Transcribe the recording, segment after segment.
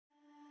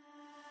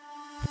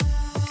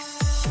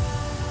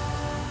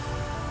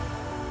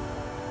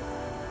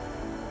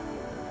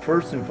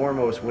First and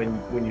foremost,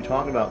 when you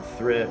talk about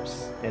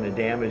thrips and the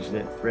damage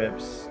that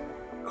thrips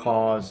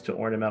cause to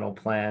ornamental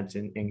plants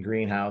in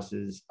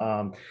greenhouses,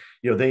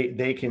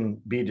 they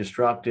can be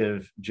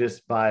destructive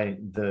just by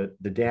the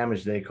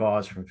damage they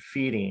cause from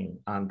feeding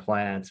on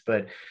plants.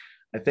 But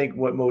I think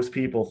what most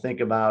people think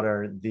about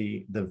are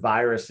the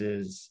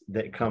viruses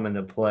that come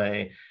into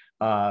play,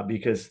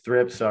 because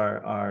thrips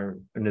are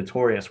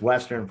notorious.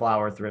 Western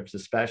flower thrips,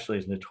 especially,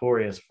 is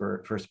notorious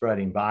for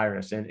spreading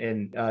virus.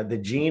 And the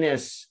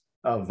genus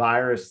of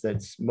virus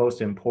that's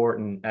most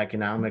important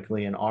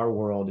economically in our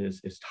world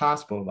is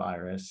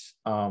tospovirus.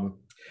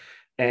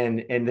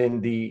 And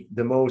then the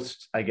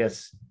most, I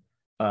guess,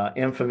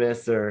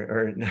 infamous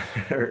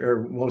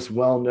or most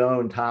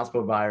well-known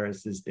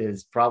tospovirus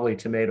is probably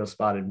tomato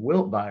spotted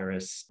wilt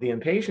virus. The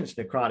impatiens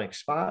necrotic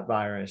spot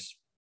virus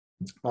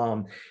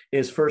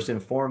is first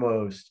and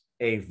foremost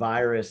a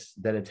virus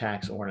that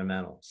attacks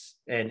ornamentals,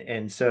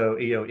 and so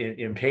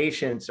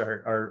impatiens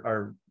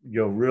are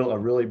a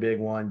really big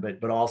one,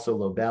 but also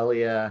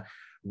lobelia,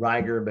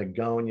 Riger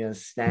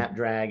begonias,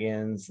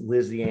 snapdragons,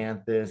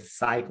 lisianthus,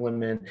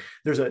 cyclamen.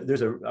 There's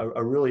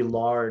a really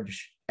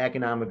large,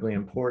 economically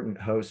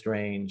important host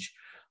range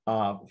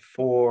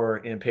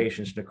for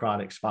impatiens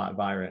necrotic spot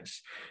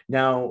virus.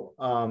 Now,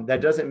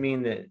 that doesn't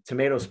mean that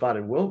tomato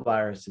spotted wilt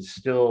virus is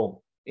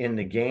still in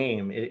the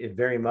game. It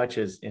very much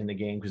is in the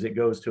game because it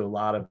goes to a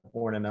lot of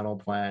ornamental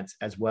plants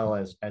as well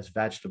as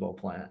vegetable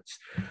plants.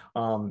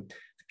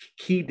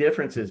 Key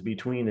differences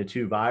between the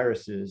two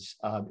viruses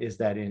is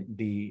that in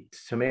the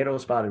tomato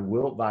spotted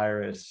wilt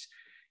virus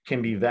can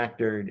be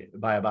vectored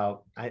by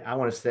about, I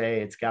want to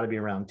say it's got to be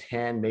around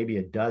 10, maybe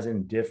a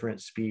dozen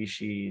different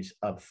species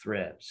of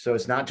thrips. So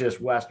it's not just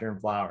Western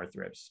flower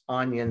thrips,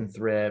 onion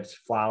thrips,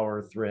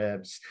 flower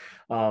thrips.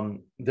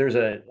 There's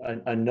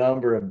a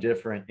number of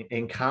different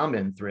and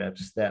common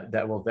thrips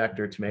that will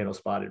vector tomato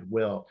spotted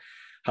wilt.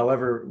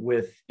 However,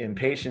 with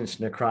impatiens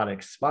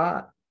necrotic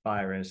spot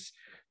virus,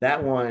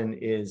 that one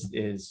is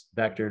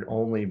vectored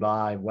only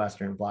by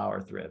Western flower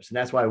thrips, and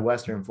that's why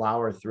Western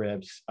flower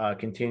thrips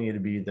continue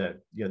to be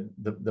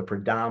the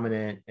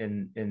predominant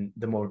and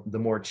the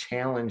more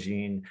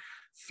challenging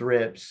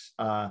thrips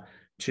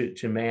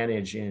to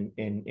manage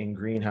in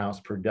greenhouse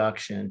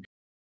production.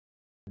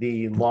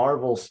 The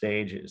larval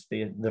stages,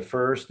 the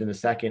first and the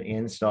second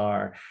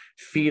instar,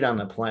 feed on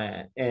the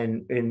plant,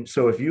 and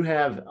so if you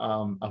have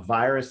a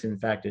virus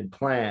infected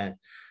plant,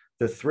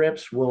 the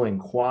thrips will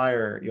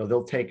inquire,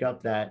 they'll take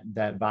up that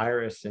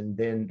virus, and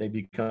then they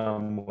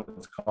become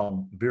what's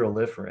called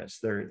viraliferous.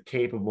 They're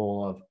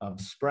capable of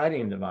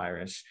spreading the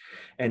virus,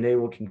 and they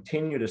will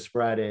continue to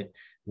spread it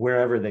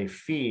wherever they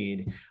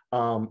feed.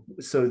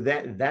 So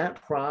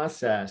that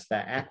process,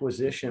 that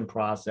acquisition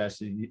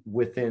process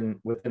within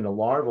the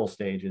larval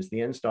stages, the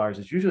instars,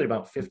 is usually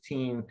about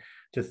 15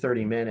 to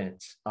 30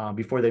 minutes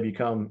before they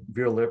become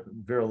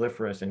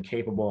viraliferous and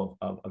capable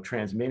of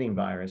transmitting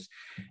virus.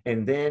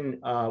 And then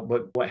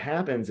what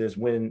happens is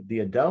when the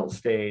adult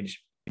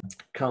stage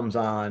comes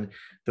on,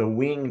 the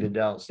winged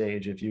adult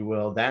stage, if you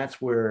will, that's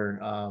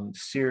where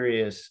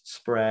serious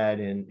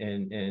spread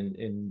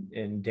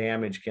and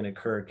damage can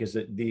occur, because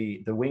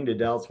the winged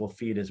adults will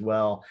feed as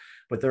well,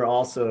 but they're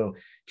also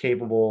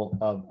capable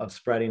of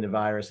spreading the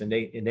virus, and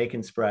they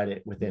can spread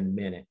it within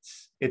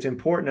minutes. It's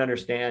important to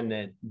understand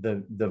that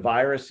the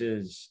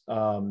viruses,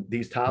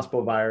 these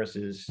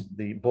tospoviruses,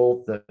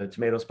 both the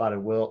tomato spotted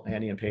wilt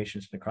and the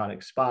impatiens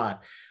necrotic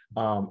spot,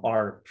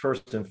 are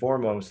first and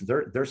foremost,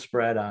 they're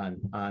spread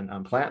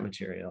on plant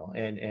material,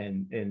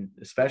 and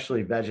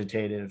especially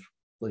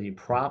vegetatively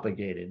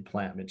propagated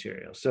plant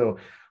material. So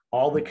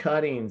all the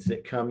cuttings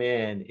that come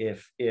in,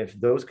 if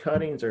those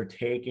cuttings are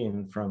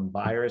taken from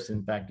virus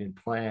infected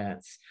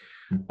plants,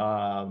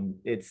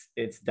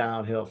 it's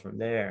downhill from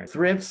there.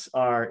 Thrips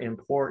are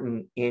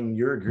important in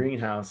your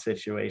greenhouse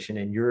situation,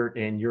 in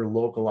your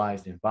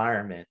localized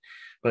environment,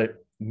 but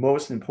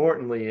most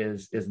importantly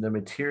is the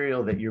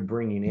material that you're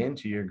bringing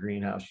into your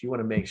greenhouse. You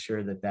want to make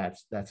sure that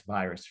that's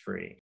virus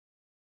free.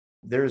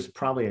 There's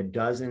probably a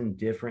dozen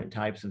different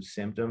types of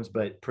symptoms,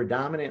 but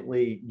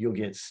predominantly you'll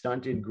get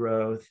stunted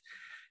growth.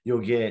 You'll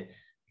get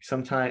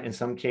in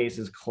some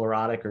cases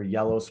chlorotic or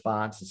yellow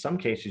spots. In some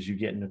cases you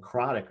get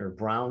necrotic or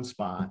brown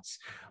spots.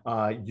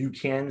 You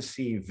can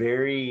see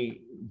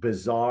very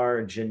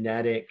bizarre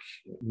genetic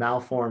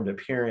malformed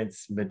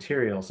appearance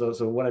material. So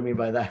what I mean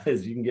by that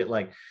is you can get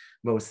like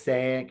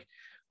mosaic,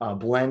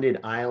 blended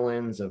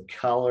islands of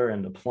color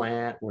in the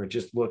plant where it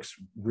just looks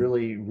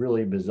really,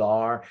 really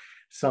bizarre.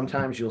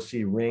 Sometimes you'll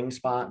see ring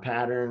spot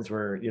patterns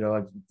where,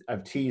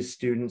 I've teased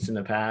students in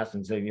the past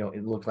and said,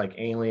 it looks like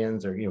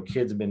aliens, or,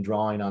 kids have been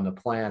drawing on the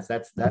plants.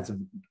 That's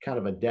kind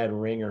of a dead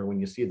ringer when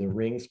you see the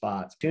ring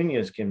spots.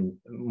 Petunias can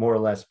more or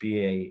less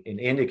be an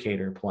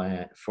indicator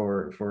plant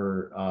for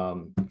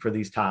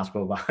these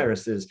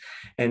tospoviruses,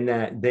 and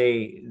that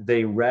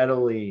they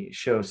readily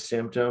show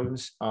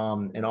symptoms,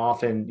 and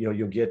often,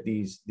 you'll get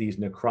these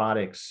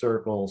necrotic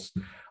circles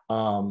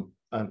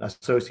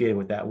associated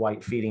with that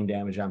white feeding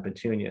damage on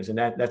petunias. And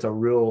that's a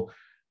real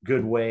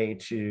good way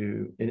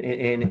to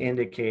an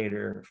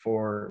indicator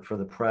for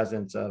the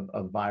presence of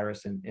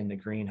virus in the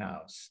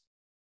greenhouse.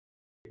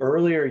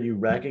 Earlier you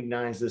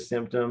recognize the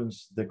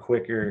symptoms, the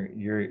quicker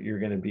you're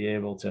going to be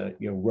able to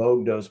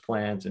rogue those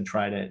plants and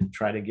try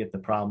to get the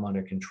problem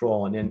under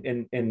control.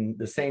 And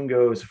the same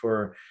goes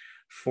for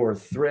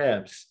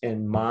thrips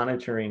and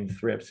monitoring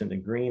thrips in the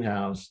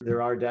greenhouse.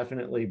 There are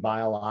definitely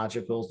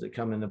biologicals that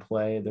come into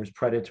play. There's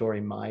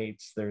predatory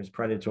mites, there's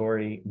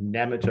predatory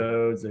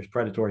nematodes, there's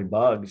predatory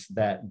bugs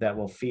that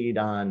will feed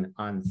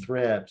on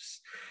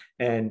thrips,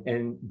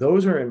 and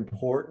those are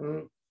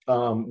important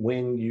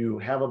when you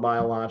have a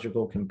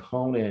biological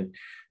component,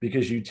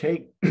 because you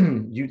take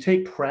you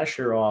take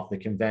pressure off the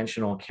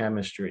conventional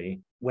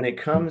chemistry. When it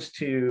comes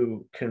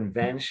to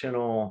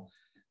conventional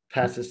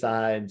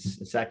pesticides,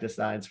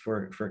 insecticides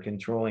for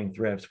controlling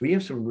thrips, we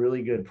have some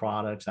really good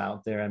products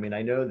out there. I mean,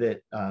 I know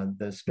that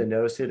the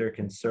spinosad or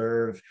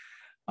conserve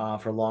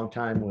for a long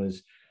time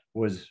was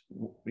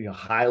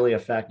highly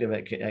effective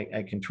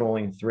at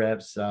controlling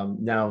thrips.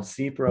 Now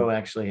Cipro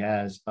actually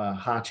has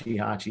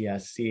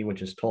Hachi SC,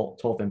 which is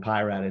tolfin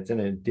pyrite. It's in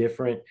a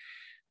different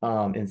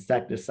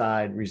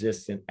insecticide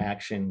resistant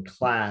action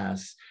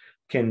class,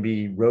 can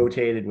be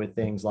rotated with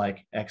things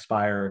like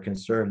expire or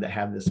conserve that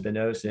have the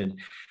spinosad.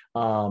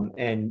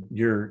 And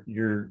you're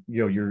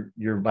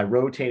by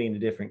rotating the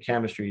different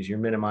chemistries, you're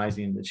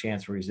minimizing the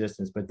chance for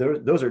resistance. But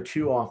those are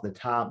two off the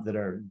top that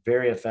are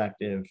very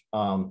effective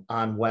on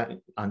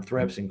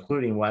thrips,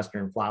 including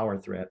Western flower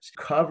thrips.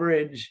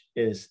 Coverage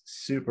is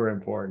super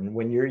important.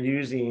 When you're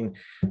using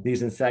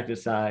these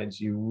insecticides,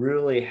 you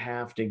really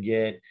have to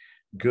get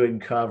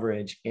good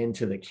coverage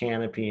into the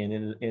canopy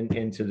and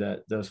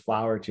into those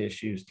flower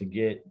tissues to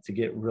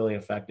get really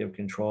effective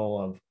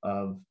control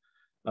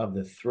of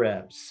the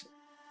thrips.